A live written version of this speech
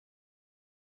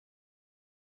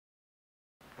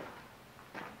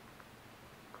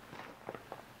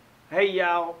Hey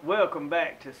y'all, welcome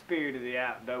back to Spirit of the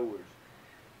Outdoors.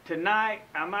 Tonight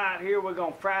I'm out here, we're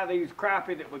going to fry these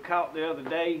crappie that we caught the other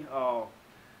day.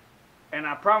 And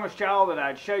I promised y'all that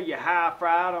I'd show you how I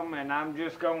fried them, and I'm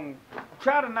just going to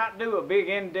try to not do a big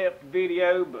in-depth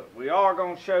video, but we are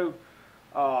going to show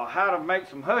how to make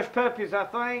some hush puppies, I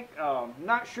think.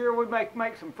 Not sure, we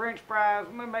make some french fries,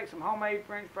 we may make some homemade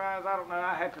french fries, I don't know,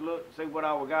 I have to look and see what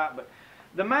all we got. But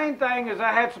the main thing is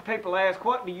I had some people ask,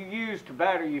 what do you use to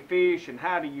batter your fish and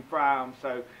how do you fry them?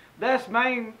 So that's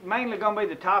mainly going to be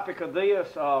the topic of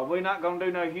this. We're not going to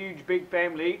do no huge big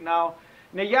family eating all.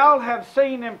 Now y'all have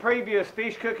seen in previous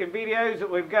fish cooking videos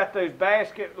that we've got those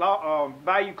basket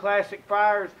Value Classic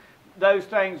fryers. Those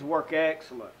things work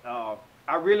excellent.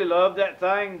 I really love that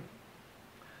thing.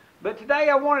 But today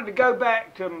I wanted to go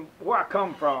back to where I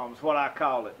come from, is what I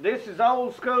call it. This is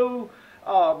old school.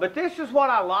 But this is what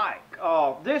I like.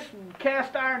 This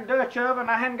cast iron Dutch oven,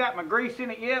 I hadn't got my grease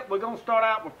in it yet. We're going to start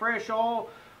out with fresh oil.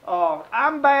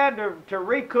 I'm bad to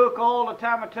recook oil a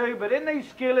time or two, but in these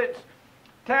skillets,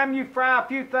 time you fry a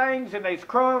few things and these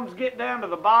crumbs get down to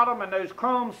the bottom and those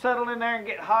crumbs settle in there and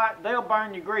get hot, they'll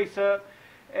burn your grease up.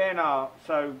 And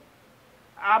so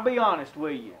I'll be honest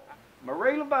with you.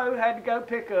 Marie LeBeau had to go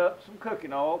pick up some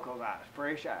cooking oil because I was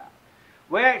fresh out.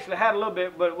 We actually had a little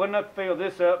bit, but it wasn't enough to fill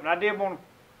this up, and I did want to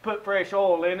put fresh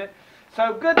oil in it.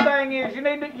 So good thing is you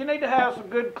need to have some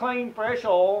good, clean, fresh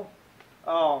oil.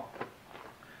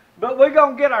 But we're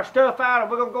gonna get our stuff out,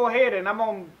 and we're gonna go ahead and I'm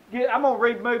gonna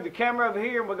remove the camera over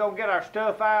here, and we're gonna get our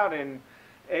stuff out and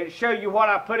show you what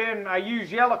I put in. I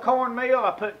use yellow cornmeal,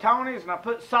 I put Tony's, and I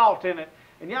put salt in it.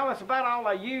 And y'all, that's about all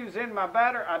I use in my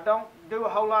batter. I don't do a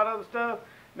whole lot of other stuff.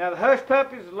 Now the hush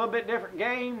puppy is a little bit different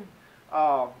game.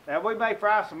 Now we may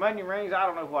fry some onion rings. I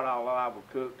don't know what all I will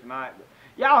cook tonight, but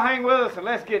y'all hang with us and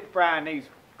let's get frying these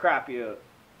crappie up.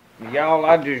 Y'all,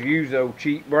 I just use old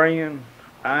cheap brand.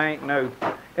 I ain't no,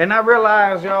 and I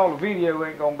realize y'all the video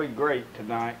ain't gonna be great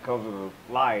tonight because of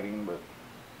the lighting, but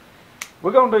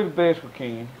we're gonna do the best we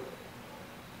can.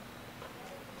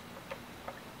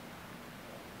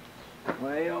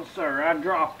 Well, sir, I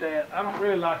dropped that. I don't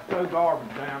really like to throw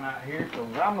garbage down out here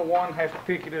because I'm the one that has to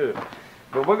pick it up.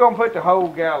 But we're going to put the whole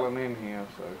gallon in here,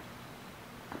 so.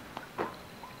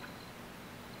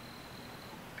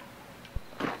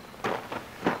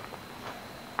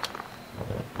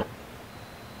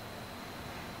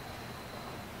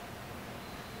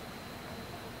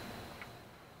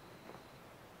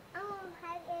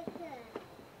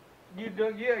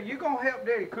 Yeah, you going to help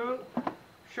Daddy cook?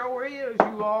 Sure is,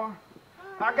 you are.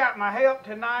 I got my help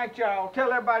tonight, y'all.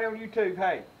 Tell everybody on YouTube,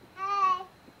 hey.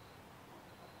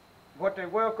 What they're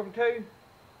welcome to?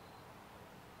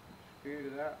 Spirit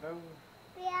of the Outdoors.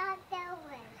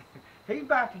 Outdoors. He's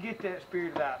about to get that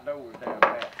Spirit of the Outdoors down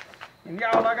there. And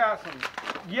y'all, I got some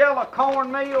yellow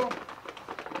cornmeal.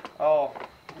 Now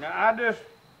I just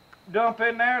dump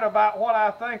in there about what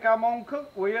I think I'm gonna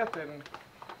cook with, and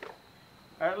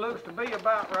that looks to be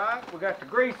about right. We got the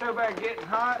grease over there getting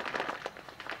hot.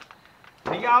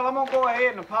 Now y'all, I'm gonna go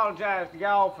ahead and apologize to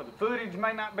y'all for the footage.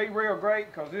 May not be real great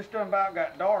because this done about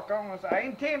got dark on us. I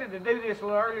intended to do this a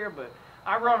little earlier, but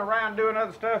I run around doing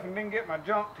other stuff and didn't get my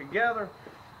junk together.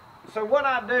 So what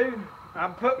I do, I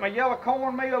put my yellow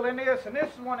cornmeal in this, and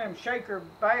this is one of them shaker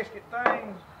basket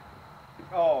things.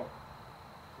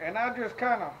 And I just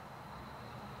kind of,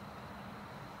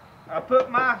 I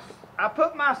put my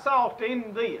salt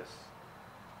in this.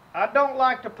 I don't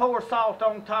like to pour salt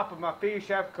on top of my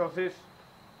fish after because it's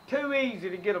too easy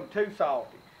to get them too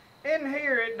salty. In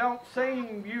here it don't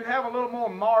seem, you have a little more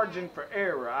margin for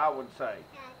error, I would say.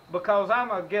 Because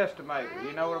I'm a guesstimator,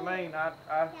 you know what I mean?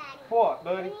 What,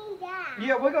 buddy?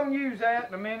 Yeah, we're going to use that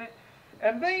in a minute.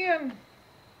 And then,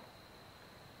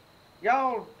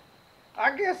 y'all,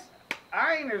 I guess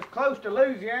I ain't as close to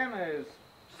Louisiana as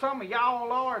some of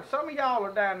y'all are. And some of y'all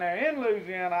are down there in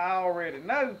Louisiana, I already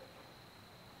know.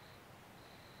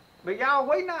 But y'all,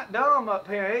 we not dumb up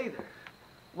here either.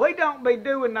 We don't be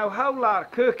doing no whole lot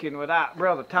of cooking without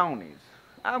Brother Tony's.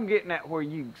 I'm getting at where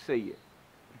you can see it.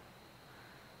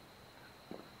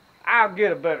 I'll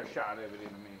get a better shot of it in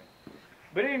a minute.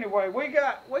 But anyway, we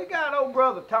got old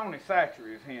Brother Tony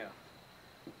Satchery's here.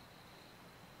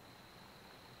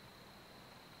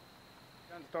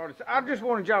 I just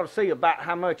wanted y'all to see about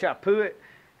how much I put,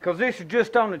 because this is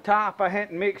just on the top. I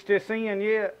hadn't mixed this in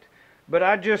yet. But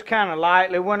I just kind of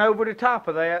lightly went over the top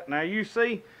of that. Now you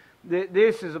see that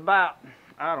this is about,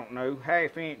 I don't know,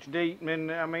 ½ inch deep.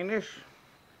 And I mean this,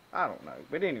 I don't know.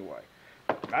 But anyway,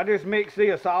 I just mix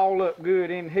this all up good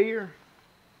in here.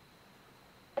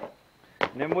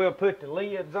 And then we'll put the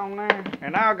lids on there.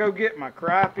 And I'll go get my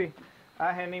crappie.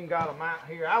 I hadn't even got them out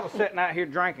here. I was sitting out here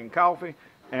drinking coffee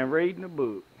and reading a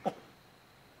book.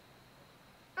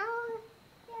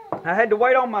 I had to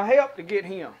wait on my help to get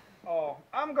him.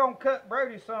 I'm going to cut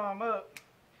Brody some up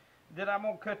that I'm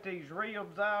going to cut these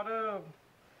ribs out of.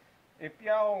 If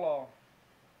y'all,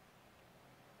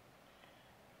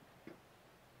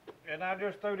 and I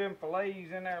just threw them fillets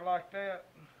in there like that.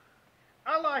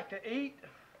 I like to eat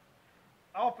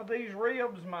off of these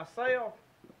ribs myself,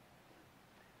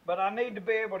 but I need to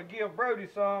be able to give Brody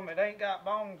some that ain't got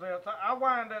bones else. I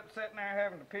wind up sitting there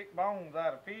having to pick bones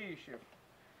out of fish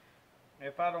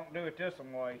if I don't do it this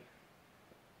way.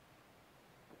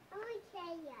 I want a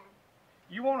chair.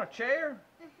 You want a chair?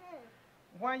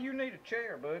 Why you need a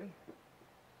chair, buddy?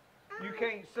 You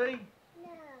can't see? No.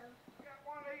 Got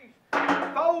one of these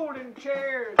folding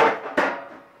chairs.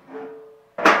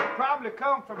 Probably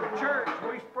come from the church.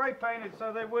 We spray painted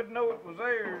so they wouldn't know it was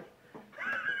theirs.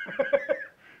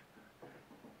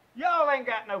 Y'all ain't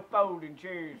got no folding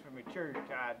chairs from the church,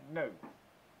 I know.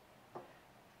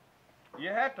 You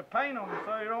have to paint them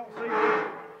so you don't see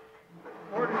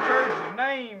where the church's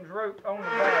name's wrote on the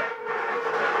back.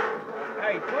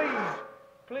 Hey,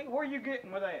 please, where you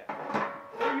getting with that?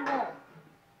 What do you want?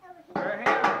 Right here?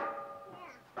 Yeah.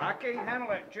 I can't handle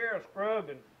that chair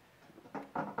scrubbing.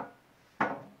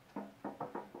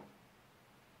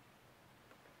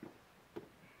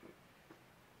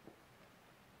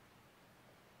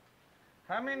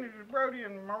 How many does Brody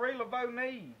and Marie Laveau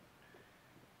need?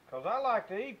 Because I like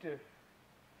to eat that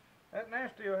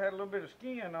there still had a little bit of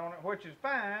skin on it, which is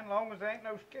fine, as long as there ain't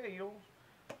no scales.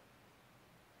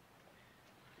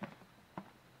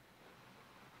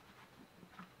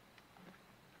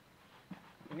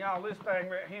 And y'all, this thing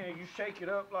right here, you shake it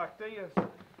up like this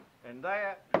and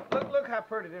that. Look how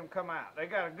pretty them come out. They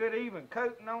got a good even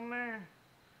coating on there.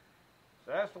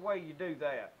 So that's the way you do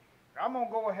that. I'm going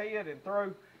to go ahead and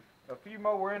throw a few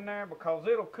more in there because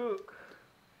it'll cook.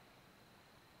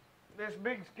 This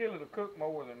big skillet will cook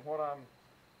more than what I'm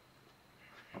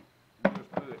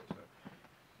just put. So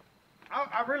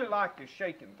I really like this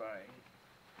shaking thing.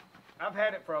 I've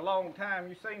had it for a long time.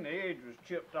 You seen the edge was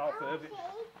chipped off of it.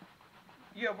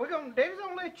 Yeah, Daddy's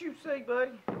gonna let you see,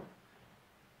 buddy.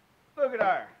 Look at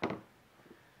there.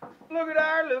 Look at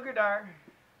there, look at there.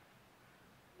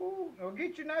 Ooh, now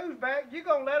get your nose back. You're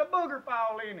gonna let a booger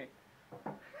fall in it.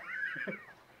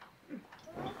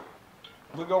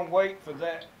 We're gonna wait for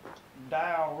that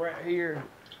dial right here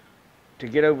to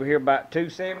get over here about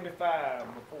 275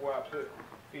 before I put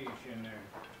fish in there.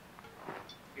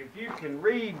 If you can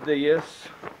read this,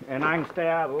 and I can stay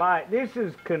out of light, this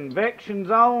is convection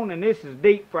zone and this is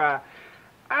deep fry.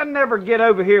 I never get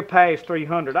over here past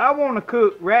 300. I want to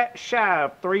cook right shy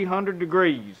of 300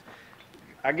 degrees.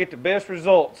 I get the best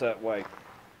results that way.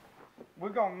 We're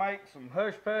gonna make some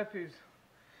hush puppies,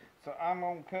 so I'm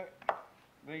gonna cut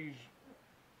these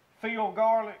field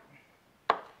garlic,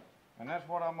 and that's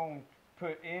what I'm gonna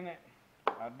put in it.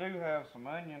 I do have some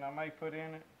onion I may put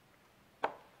in it.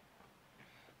 Let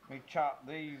me chop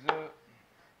these up.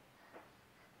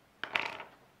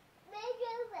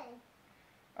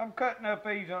 I'm cutting up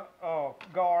these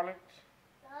garlics.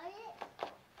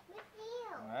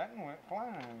 That one went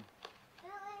flying.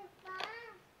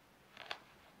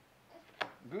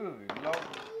 Good Lord.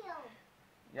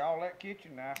 Y'all, that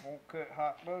kitchen knife won't cut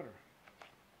hot butter.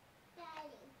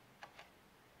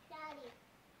 Daddy.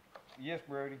 Yes,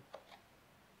 Brody.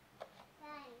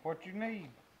 Daddy. What you need?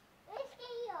 What's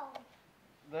that?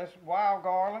 That's wild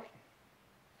garlic.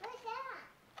 What's that?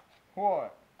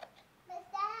 What?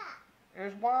 What's that?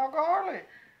 It's wild garlic.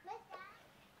 What's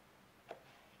that?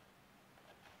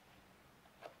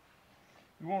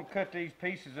 You want to cut these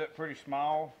pieces up pretty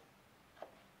small.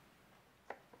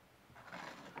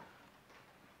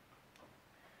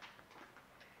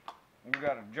 We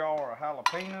got a jar of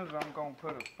jalapenos. I'm going to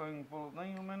put a spoonful of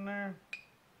them in there.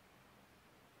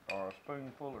 Or a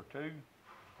spoonful or two.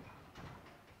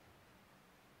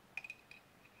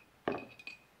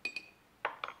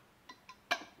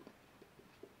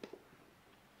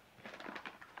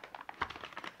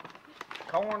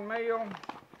 Cornmeal.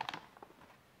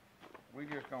 We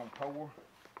just going to pour.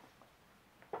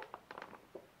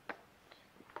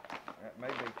 That may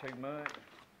be too much.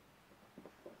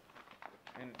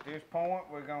 And at this point,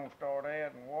 we're going to start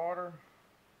adding water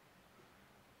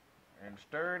and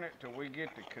stirring it till we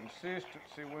get the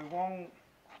consistency we want.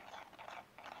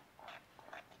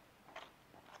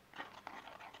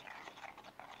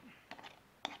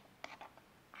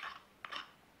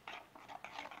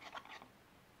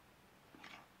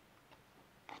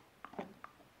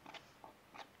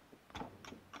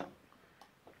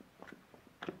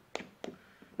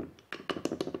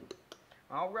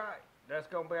 Alright, that's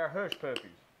gonna be our hush puppies.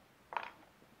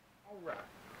 Alright.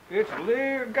 It's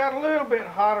got a little bit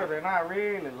hotter than I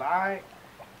really like,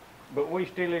 but we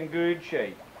still in good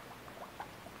shape.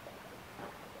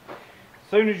 As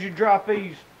soon as you drop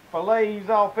these fillets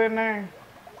off in there,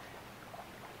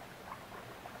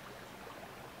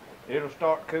 it'll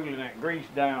start cooling that grease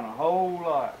down a whole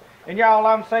lot. And y'all,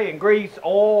 I'm saying grease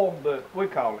oil, but we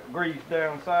call it grease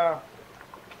down south.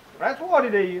 That's what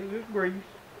it is, it's grease.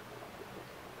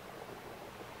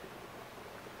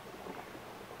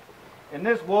 And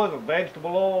this was a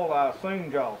vegetable oil, I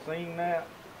assumed y'all seen that.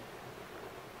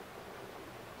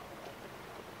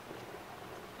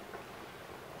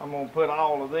 I'm gonna put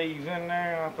all of these in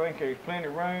there. I think there's plenty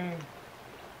of room.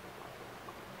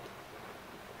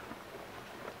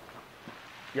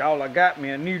 Y'all, I got me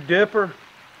a new dipper.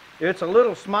 It's a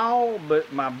little small,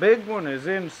 but my big one is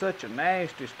in such a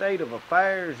nasty state of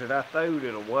affairs that I throwed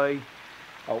it away.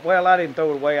 Oh, well, I didn't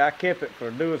throw it away. I kept it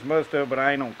for doing most of it, but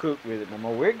I ain't gonna cook with it no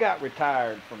more. It got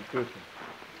retired from cooking.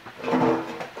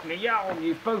 Now, y'all,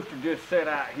 you're supposed to just sit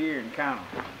out here and kind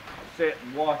of sit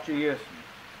and watch this and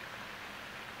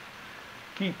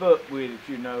keep up with it,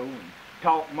 you know, and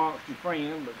talk amongst your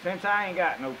friends. But since I ain't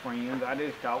got no friends, I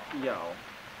just talk to y'all.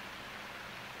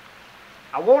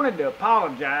 I wanted to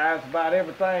apologize about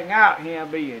everything out here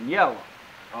being yellow.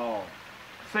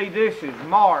 See, this is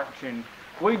March, and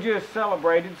we just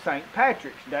celebrated St.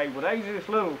 Patrick's Day. Well, there's this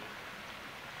little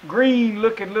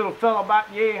green-looking little fella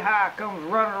about yay high comes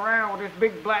running around with this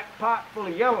big black pot full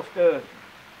of yellow stuff.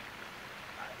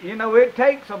 You know, it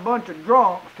takes a bunch of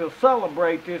drunks to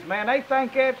celebrate this, man. They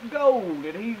think that's gold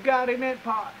that he's got in that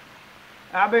pot.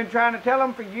 I've been trying to tell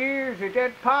them for years that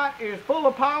that pot is full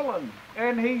of pollen,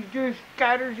 and he just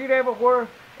scatters it everywhere.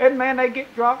 And man, they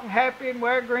get drunk and happy and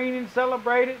wear green and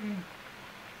celebrate it, and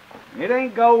it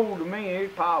ain't gold to me,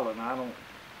 it's pollen. I don't.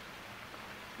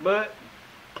 But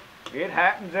it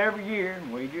happens every year,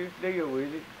 and we just deal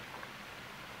with it.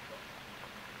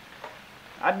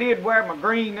 I did wear my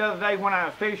green the other day when I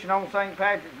was fishing on St.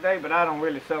 Patrick's Day, but I don't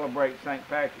really celebrate St.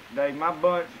 Patrick's Day. My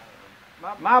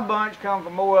bunch come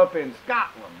from more up in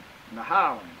Scotland, in the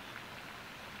Highlands.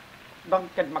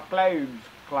 Duncan MacLeod's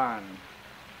clan.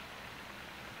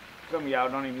 Some of y'all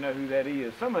don't even know who that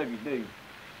is. Some of you do.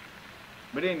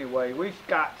 But anyway, we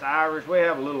Scots-Irish. We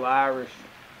have a little Irish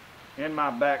in my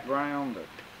background, but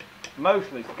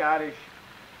mostly Scottish.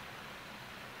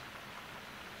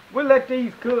 We let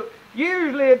these cook.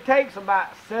 Usually it takes about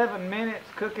 7 minutes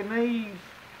cooking these.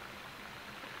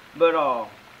 But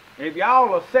if y'all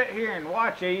will sit here and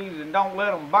watch these and don't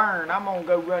let them burn, I'm going to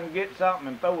go run and get something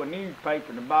and throw a newspaper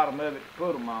in the bottom of it to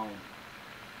put them on.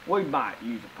 We might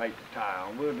use a paper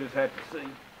towel. We'll just have to see.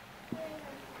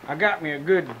 I got me a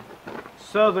good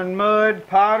southern mud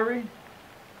pottery.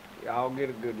 Y'all get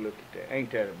a good look at that. Ain't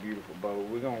that a beautiful bowl?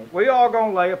 We all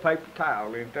gonna lay a paper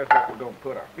towel in it. That's what we're gonna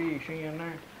put our fish in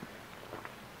there.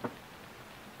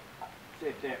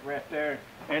 Set that right there.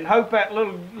 And hope that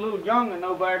little young'un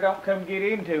over there don't come get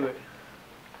into it.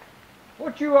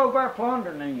 What you over there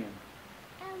plundering in?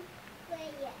 Where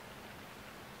you?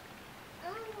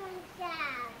 I'm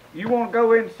inside. You want to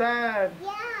go inside?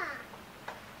 Yeah.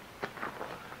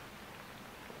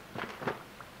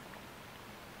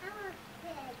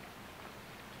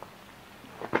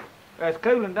 That's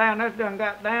cooling down. That's done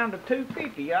got down to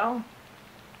 250, y'all.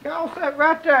 Y'all sit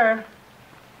right there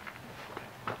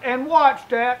and watch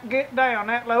that get down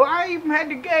that low. I even had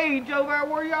the gauge over there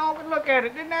where y'all could look at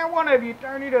it. Didn't there one of you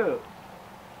turn it up?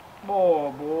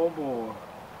 Boy, boy, boy.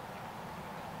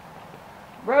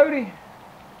 Brody,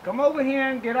 come over here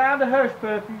and get out of the hush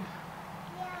puppies.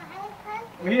 Yeah, hush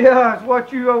puppy. Yeah, it's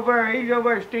what you over there. He's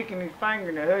over there sticking his finger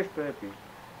in the hush puppies.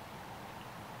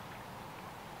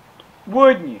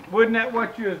 Wouldn't you? Wouldn't that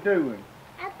what you was doing?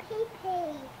 A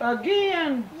pee-pee.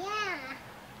 Again? Yeah.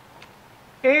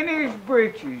 In his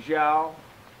britches, y'all.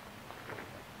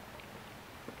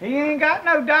 He ain't got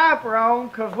no diaper on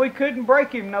because we couldn't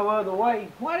break him no other way.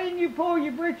 Why didn't you pull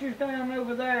your britches down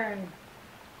over there and...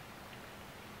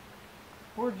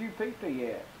 Where'd you pee-pee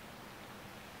at?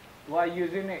 While you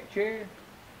was in that chair?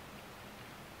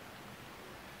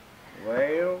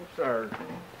 Well, sir.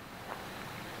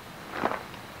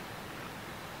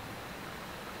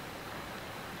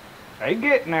 They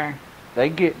getting there. They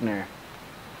getting there.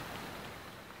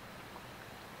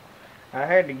 I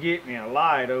had to get me a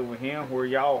light over here where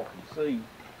y'all can see.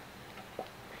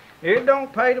 It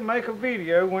don't pay to make a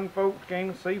video when folks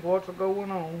can't see what's going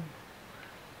on.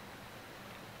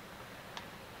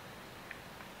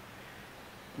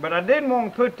 But I didn't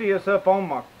want to put this up on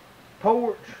my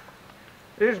porch.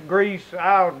 This grease,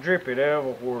 I'll drip it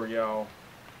everywhere, y'all.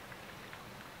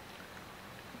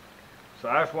 So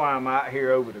that's why I'm out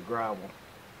here over the gravel.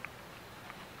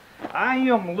 I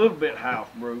am a little bit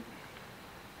housebroke.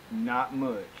 Not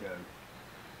much, though.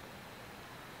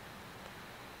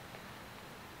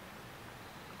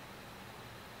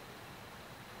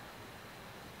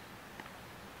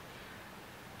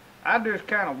 I just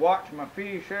kind of watch my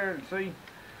fish there and see,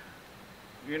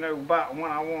 you know, about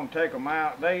when I want to take them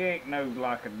out. They ain't no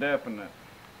like a definite.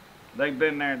 They've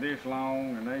been there this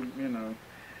long, and they, you know,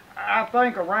 I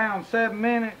think around 7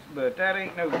 minutes, but that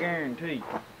ain't no guarantee.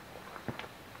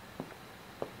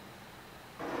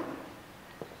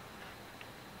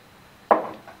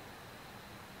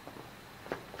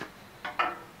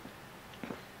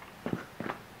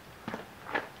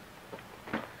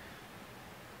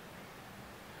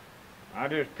 I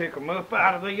just pick them up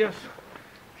out of this,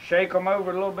 shake them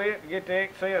over a little bit to get the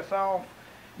excess off.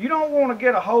 You don't want to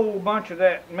get a whole bunch of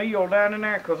that meal down in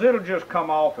there because it'll just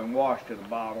come off and wash to the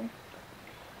bottom.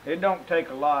 It don't take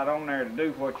a lot on there to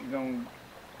do what you're going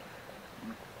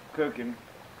to cooking.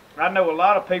 I know a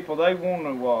lot of people, they want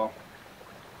to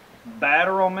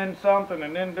batter them in something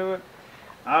and then do it.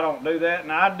 I don't do that,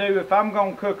 and I do, if I'm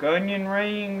going to cook onion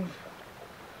rings,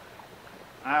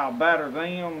 I'll batter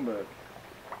them, but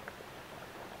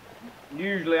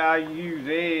usually I use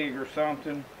egg or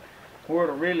something where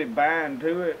it'll really bind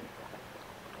to it.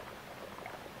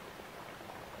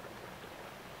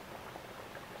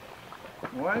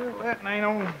 Well, that ain't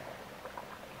on.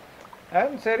 I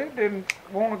hadn't said it didn't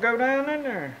want to go down in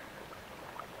there.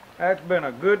 That's been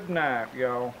a good night,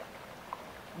 y'all.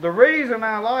 The reason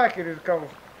I like it is because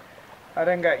I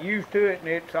done got used to it and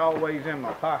it's always in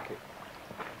my pocket.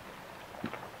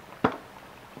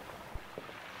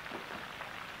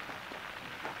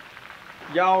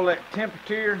 Y'all, that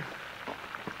temperature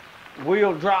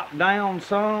will drop down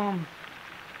some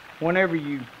whenever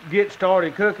you get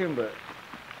started cooking, but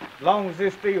as long as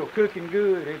it's still cooking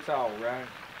good, it's all right.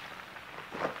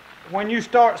 When you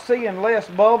start seeing less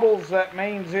bubbles, that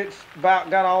means it's about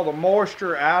got all the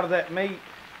moisture out of that meat.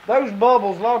 Those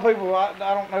bubbles, a lot of people, I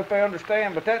don't know if they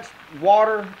understand, but that's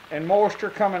water and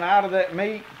moisture coming out of that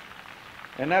meat,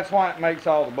 and that's why it makes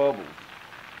all the bubbles.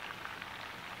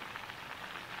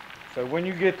 So when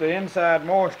you get the inside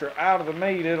moisture out of the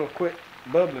meat, it'll quit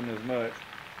bubbling as much.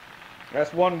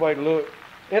 That's one way to look.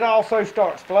 It also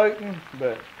starts floating,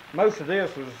 but most of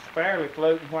this was fairly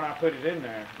floating when I put it in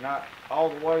there. Not all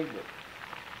the way, but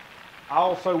I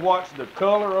also watched the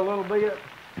color a little bit.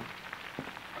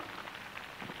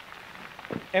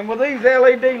 And with these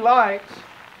LED lights,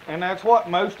 and that's what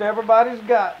most everybody's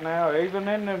got now, even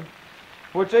in the,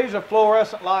 which these are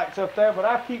fluorescent lights up there, but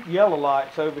I keep yellow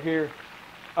lights over here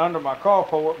under my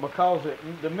carport because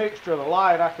the mixture of the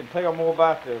light, I can tell more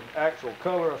about the actual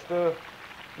color of stuff.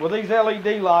 With these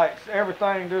LED lights,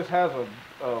 everything just has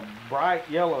a bright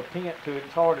yellow tint to it.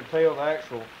 It's hard to tell the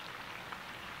actual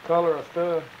color of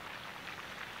stuff.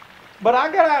 But I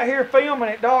got out here filming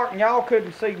it dark and y'all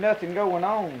couldn't see nothing going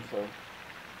on, so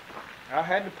I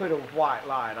had to put a white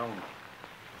light on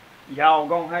it. Y'all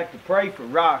gonna have to pray for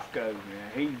Roscoe.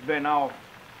 He's been off.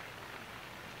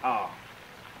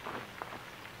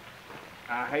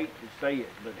 I hate to say it,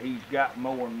 but he's got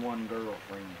more than one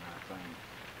girlfriend, I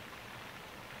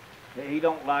think. He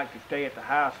don't like to stay at the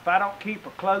house. If I don't keep a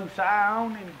close eye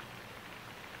on him,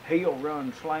 he'll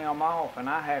run slam off, and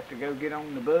I have to go get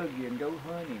on the buggy and go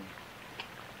hunt him.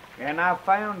 And I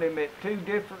found him at 2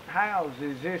 different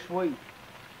houses this week.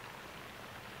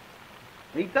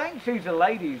 He thinks he's a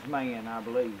ladies' man, I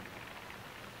believe.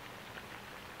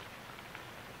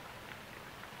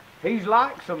 He's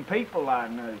like some people I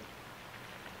know.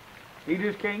 He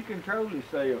just can't control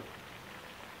himself.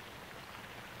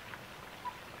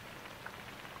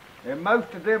 And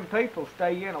most of them people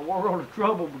stay in a world of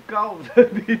trouble because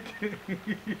of it.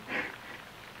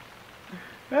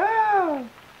 Ah,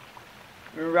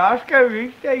 Roscoe,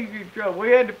 he stays in trouble.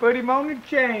 We had to put him on the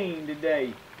chain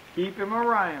today. Keep him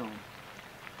around.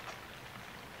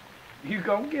 You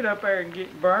gonna get up there and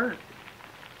get burnt.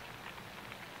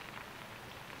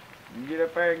 You get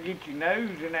up there and get your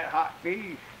nose in that hot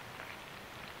fish.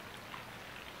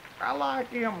 I like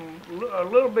him a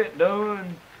little bit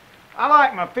done. I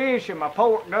like my fish and my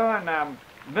pork done. Now,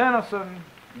 venison,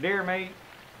 deer meat,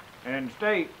 and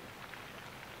steak,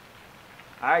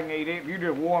 I can eat it. If you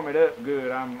just warm it up good,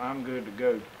 I'm good to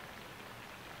go.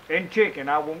 And chicken,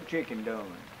 I want chicken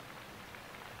done.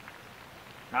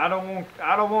 I don't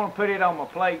want to put it on my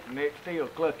plate and it's still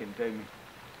clucking to me.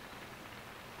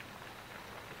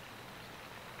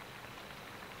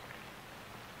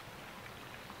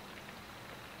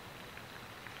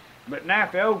 But now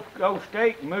if the old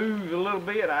steak moves a little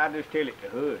bit, I just tell it to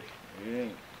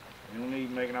hush. You don't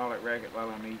need making all that racket while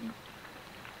I'm eating.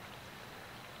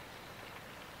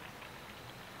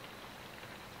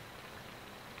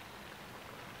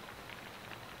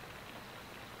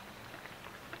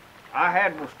 I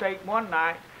had a steak one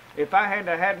night. If I had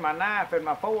had my knife and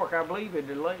my fork, I believe it'd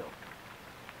have left.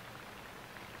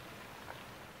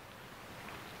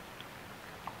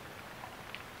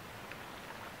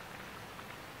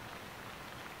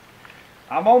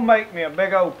 I'm gonna make me a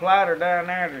big old platter down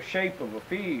there the shape of a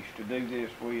fish to do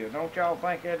this with. Don't y'all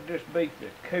think that'd just be the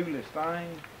coolest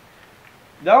thing?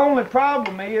 The only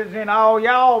problem is then all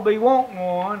y'all be wanting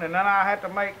one and then I have to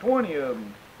make 20 of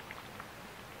them.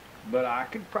 But I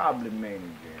could probably manage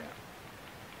that.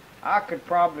 I could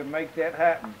probably make that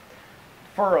happen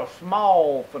for a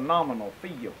small, phenomenal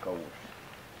fee, of course.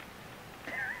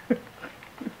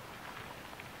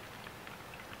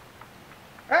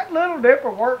 That little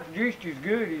dipper works just as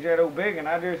good as that old big one.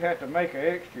 I just have to make an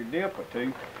extra dip or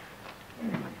two.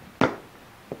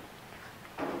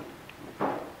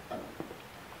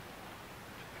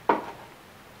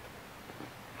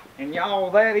 And y'all,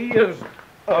 that is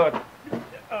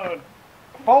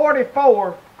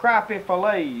 44 crappie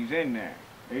fillets in there.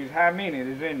 Is how many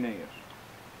is in this.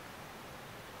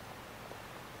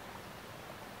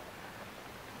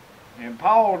 And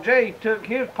Paul J. took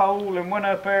his pole and went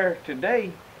up there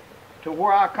today to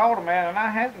where I caught him at, and I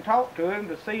hadn't talked to him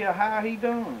to see how he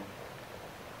done.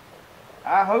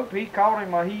 I hope he caught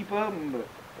him a heap of them, but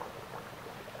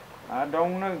I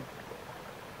don't know.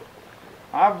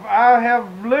 I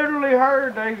have literally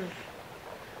heard these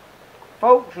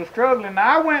folks are struggling.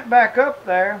 Now, I went back up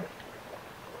there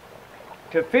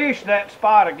to fish that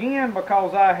spot again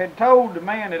because I had told the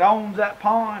man that owns that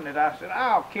pond that I said,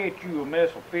 I'll catch you a mess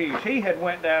of fish. He had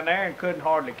went down there and couldn't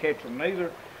hardly catch them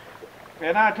neither.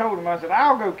 And I told him, I said,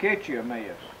 I'll go catch you a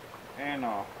mess. And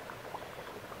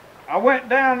I went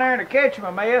down there to catch him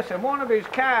a mess, and one of his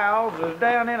cows was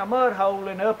down in a mud hole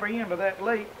in the upper end of that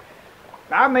lake.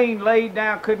 I mean, laid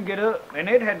down, couldn't get up, and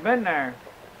it had been there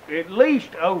at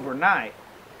least overnight.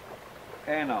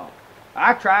 And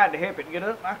I tried to help it get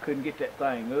up, and I couldn't get that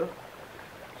thing up.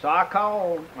 So I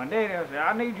called my daddy. I said,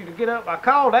 I need you to get up. I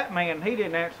called that man, and he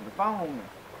didn't answer the phone.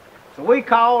 So we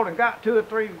called and got 2 or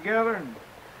 3 together, and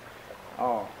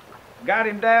got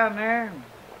him down there. And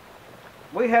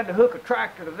we had to hook a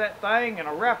tractor to that thing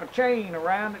and wrap a chain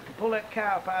around it to pull that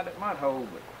cow up out of that mud hole.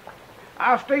 But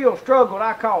I still struggled.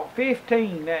 I caught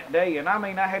 15 that day, and I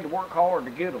mean, I had to work hard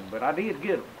to get them, but I did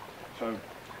get them. So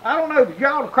I don't know,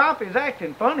 y'all, the crappie's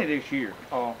acting funny this year.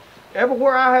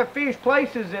 Everywhere I have fished,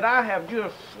 places that I have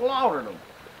just slaughtered them.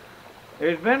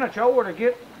 It's been a chore to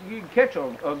get, you can catch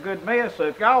a good mess. So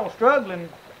if y'all struggling,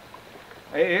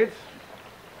 I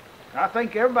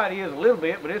think everybody is a little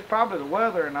bit, but it's probably the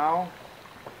weather and all.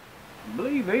 I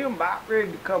believe him about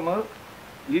ready to come up.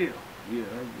 Yeah, I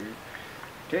agree.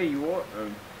 Tell you what,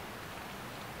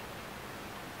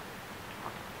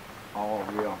 oh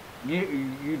yeah.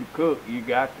 You the cook, you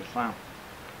got to sample.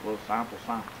 A little sample.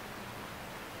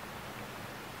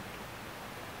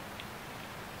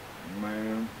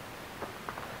 Man,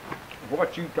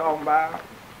 what you talking about?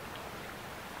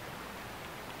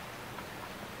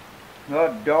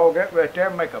 Oh, dog, that right there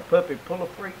make a puppy pull a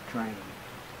freight train.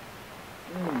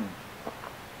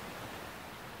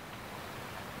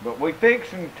 But we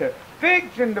fixing to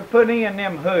put in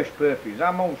them hush puppies.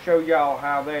 I'm gonna show y'all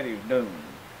how that is done.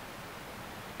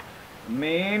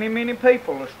 Many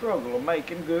people are struggling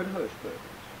making good hush puppies.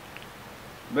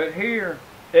 But here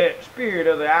at Spirit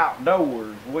of the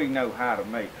Outdoors, we know how to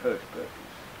make hush puppies.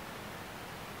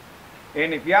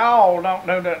 And if y'all don't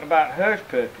know nothing about hush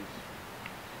puppies,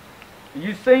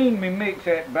 you seen me mix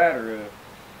that batter up.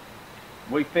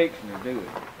 We fixing to do it.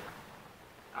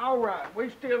 Alright, we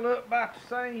still up about the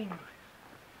same.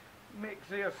 Mix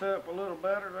this up a little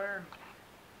better there.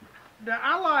 Now,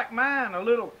 I like mine a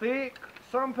little thick.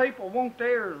 Some people want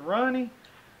theirs runny.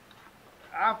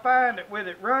 I find that with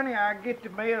it runny, I get the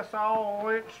mess all,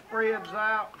 it spreads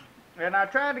out. And I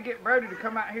tried to get Brody to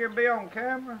come out here and be on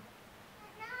camera.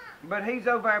 But he's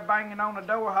over there banging on the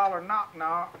door, holler, knock,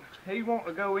 knock. He want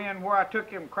to go in where I took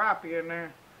him crappie in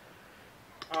there.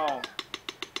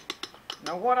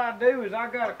 Now what I do is I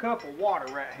got a cup of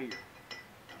water right here.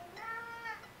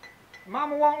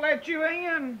 Mama won't let you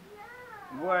in?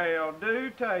 Well, do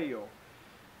tell.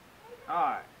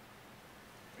 Alright.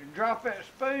 Drop that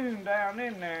spoon down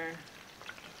in there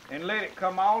and let it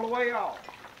come all the way off.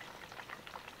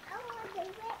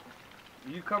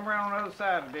 You come around on the other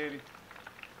side of Daddy.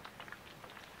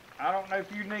 I don't know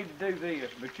if you need to do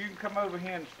this, but you can come over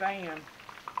here and stand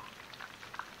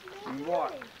and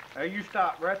watch. Hey, you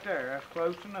stop right there. That's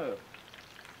close enough.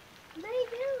 What are you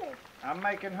doing? I'm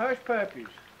making hush puppies.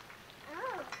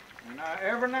 Oh. And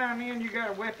every now and then you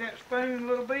gotta wet that spoon a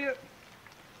little bit.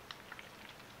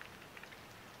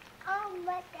 Oh,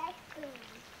 what that spoon.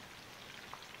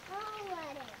 Oh,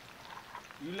 what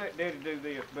it. You let Daddy do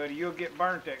this, buddy. You'll get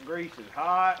burnt. That grease is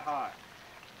hot, hot.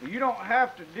 You don't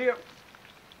have to dip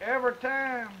every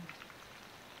time.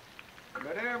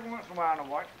 But every once in a while, now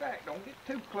watch that. Don't get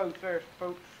too close there,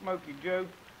 Smoky Joe.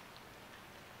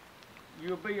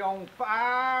 You'll be on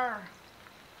fire.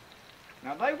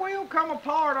 Now they will come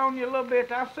apart on you a little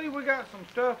bit. I see we got some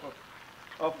stuff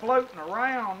floating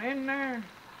around in there.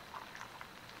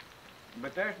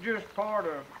 But that's just part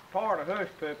of hush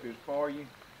puppies for you.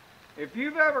 If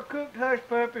you've ever cooked hush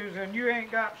puppies and you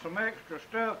ain't got some extra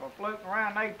stuff floating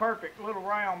around, they perfect little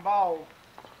round balls,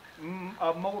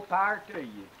 of more power to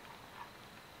you.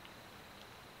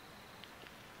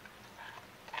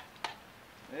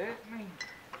 Let me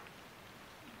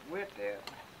wet that.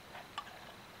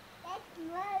 That's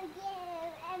more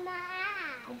in my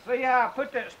eye. And see how I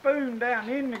put that spoon down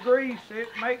in the grease? It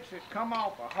makes it come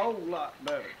off a whole lot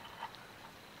better.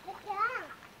 Look at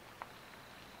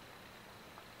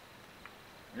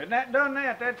And that done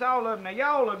that, that's all of them. Now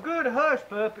y'all, a good hush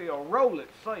puppy will roll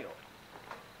itself.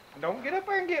 Don't get up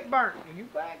there and get burnt. You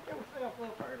back yourself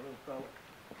up there, little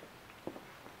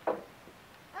fella.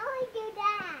 only do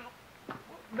that.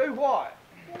 Do what?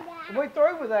 Do that. We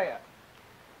through with that.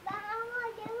 But I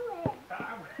want to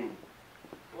do it.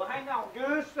 Well, hang on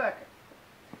just a second.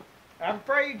 I'm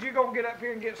afraid you're going to get up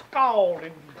here and get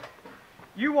scalded.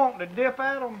 You want to dip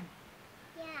at them?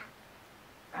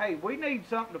 Yeah. Hey, we need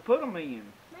something to put them in.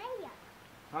 Maybe.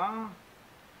 Huh?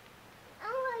 I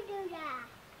want to do that.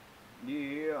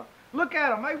 Yeah. Look at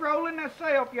them. They rolling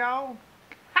themselves, y'all.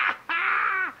 Ha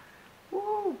ha!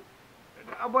 Woo!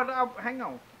 But hang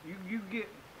on. You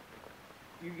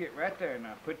get right there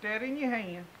now. Put that in your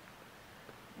hand.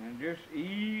 And just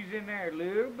ease in there a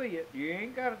little bit. You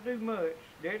ain't got to do much.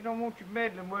 They don't want you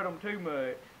meddling with them too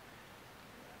much.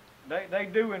 They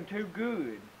doing too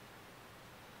good.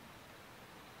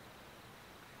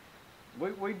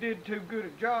 We did too good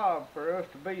a job for us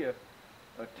to be a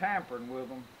tampering with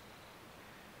them.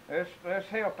 Let's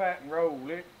help that and roll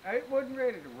it. It wasn't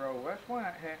ready to roll. That's why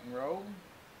it hadn't rolled.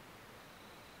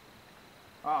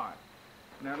 All right.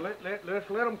 Now let's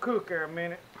let them cook there a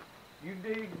minute. You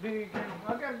dig.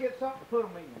 I gotta get something to put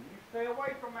them in. You stay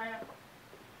away from that.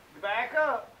 Back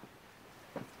up.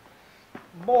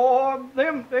 Boy,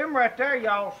 them right there,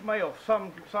 y'all smell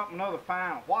something other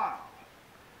fine wow.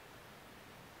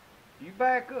 You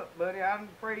back up, buddy. I'm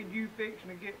afraid you fixing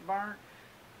to get burnt.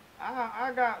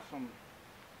 I got some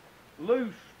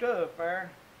loose stuff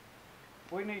there.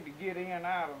 We need to get in and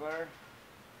out of there.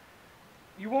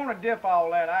 You want to dip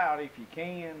all that out if you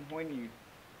can when you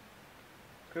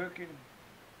cooking.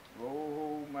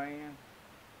 Oh man.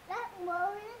 That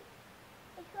rolling.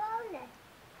 It's rolling.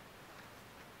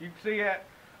 You can see that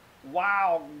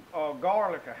wild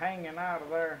garlic hanging out of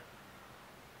there.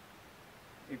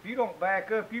 If you don't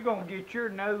back up, you're going to get your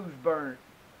nose burnt.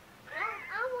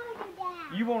 I want to do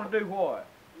that. You want to do what?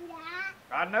 That.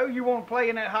 I know you want to play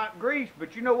in that hot grease,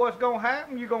 but you know what's going to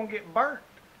happen? You're going to get burnt.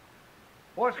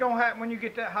 What's going to happen when you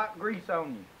get that hot grease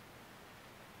on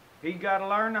you? He's got to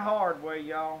learn the hard way,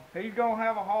 y'all. He's going to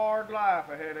have a hard life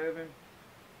ahead of him.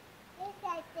 It's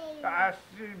that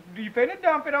thing. You finna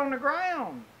dump it on the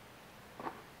ground.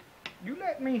 You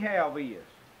let me have this.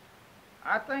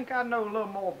 I think I know a little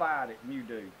more about it than you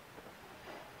do.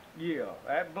 Yeah,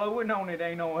 that blowing on it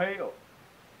ain't no help.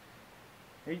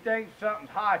 He thinks something's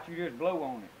hot, you just blow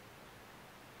on it.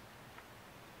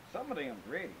 Some of them's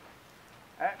ready.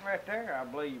 That right there, I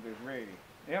believe, is ready.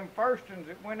 Them first ones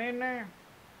that went in there,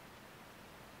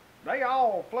 they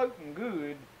all floating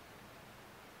good.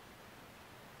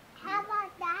 How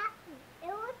about that? You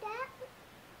want that?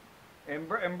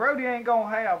 And Brody ain't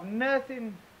gonna have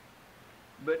nothing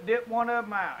but dip one of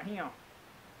them out. Here,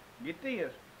 get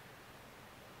this.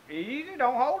 Easy,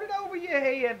 don't hold it over your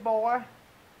head, boy.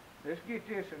 Let's get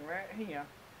this one right here.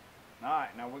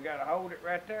 Alright, now we gotta hold it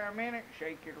right there a minute,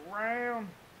 shake it around,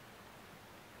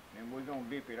 and we're gonna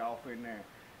dip it off in there.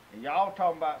 And y'all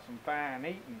talking about some fine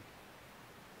eating.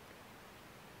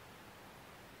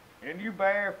 And you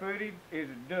barefooted is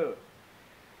a duck.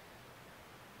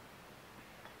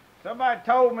 Somebody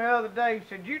told me the other day,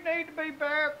 said, you need to be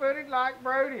barefooted like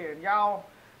Brody. And y'all,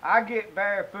 I get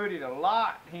barefooted a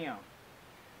lot, him.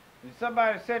 And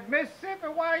somebody said, Mississippi,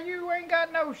 why you ain't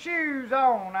got no shoes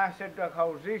on? I said,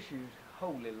 because this is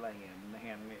holy land,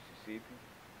 man, Mississippi.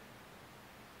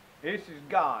 This is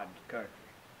God's country.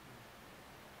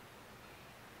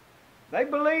 They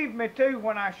believed me too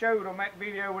when I showed them that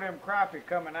video with them crappie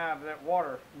coming out of that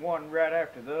water, one right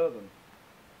after the other.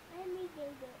 Let me do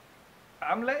it.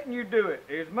 I'm letting you do it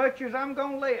as much as I'm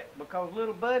gonna let, because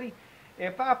little buddy,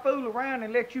 if I fool around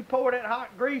and let you pour that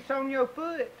hot grease on your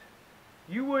foot,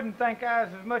 you wouldn't think I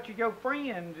was as much of your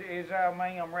friend as I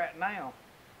am right now.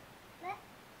 Let's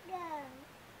go.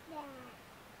 Dad.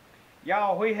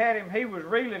 Y'all, we had him, he was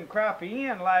reeling crappie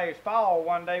in last fall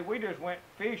one day. We just went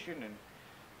fishing and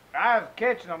I was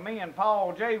catching them. Me and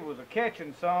Paul J was a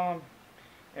catching some.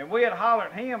 And we had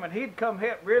hollered at him and he'd come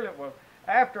help reel it. Well,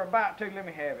 after about two, let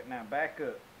me have it now, back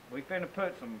up. We're gonna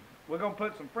put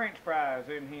some French fries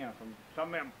in here.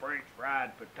 Some of them French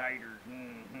fried potatoes.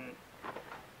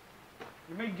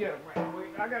 Let me get them right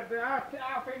quick.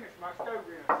 I'll finish my stove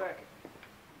in a second.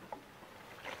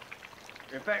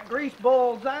 If that grease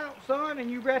boils out, son,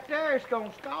 and you right there, it's going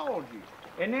to scald you.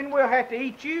 And then we'll have to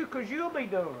eat you because you'll be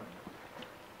done.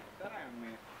 Damn,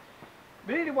 man.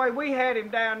 But anyway, we had him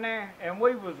down there, and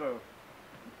we was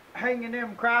hanging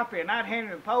them crappie, and I'd hand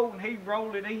him the pole, and he'd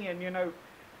roll it in, you know.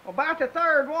 Well, about the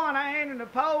third one, I handed him the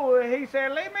pole, and he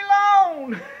said, "Leave me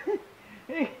alone."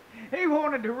 He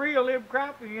wanted to reel them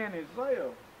crappie in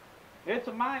himself. It's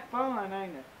a mite fun,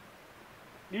 ain't it?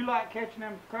 You like catching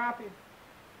them crappie?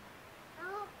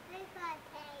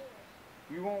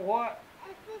 You want what?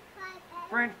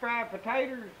 French fried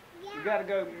potatoes? Yeah. You gotta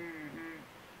go,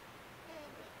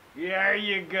 Yeah, there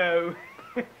you go.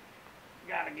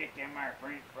 Gotta get them there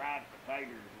French fried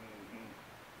potatoes.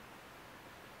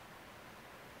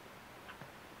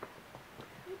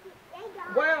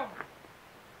 Well,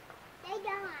 they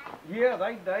done. Yeah,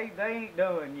 they ain't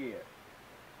done yet.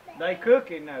 They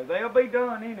cooking though. They'll be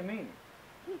done in a minute.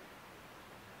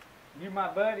 You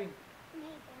my buddy?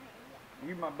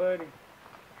 You my buddy?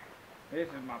 This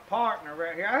is my partner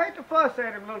right here. I hate to fuss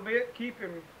at him a little bit, keep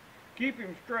him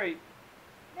straight.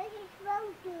 Look at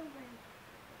smoke moving.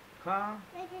 Huh?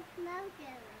 Look at smoke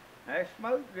moving. That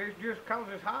smoke, it's just 'cause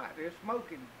it's hot. It's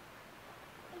smoking.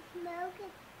 It's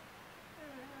smoking.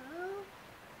 Oh,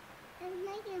 it's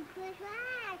making push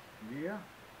right. Yeah.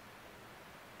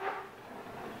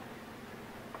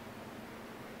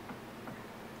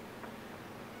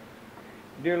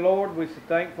 Dear Lord, we're so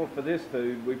thankful for this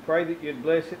food. We pray that you'd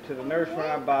bless it to the nourishment of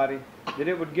our body, that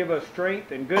it would give us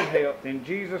strength and good health. In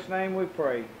Jesus' name we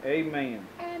pray. Amen.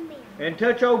 Amen. And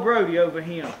touch old Brody over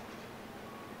him.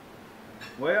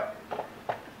 Well,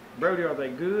 Brody, are they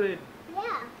good? Yeah.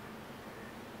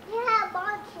 They have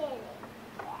bones in it.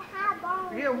 They have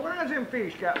bones. Yeah, why does them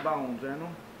fish got bones in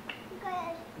them?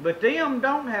 Because, But them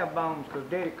don't have bones because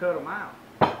Daddy cut them out.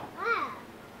 wow.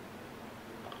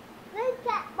 Look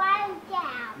at bones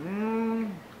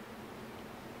down.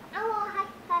 I want a hush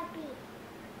puppy.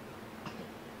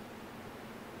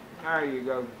 There you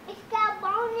go. It's got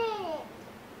bone in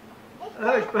it.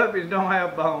 Hush puppies don't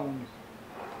have bones.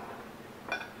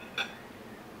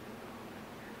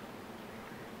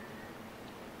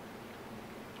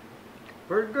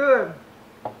 Pretty good.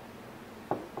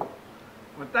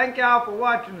 Well, thank y'all for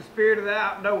watching The Spirit of the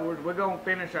Outdoors. We're going to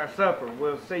finish our supper.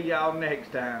 We'll see y'all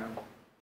next time.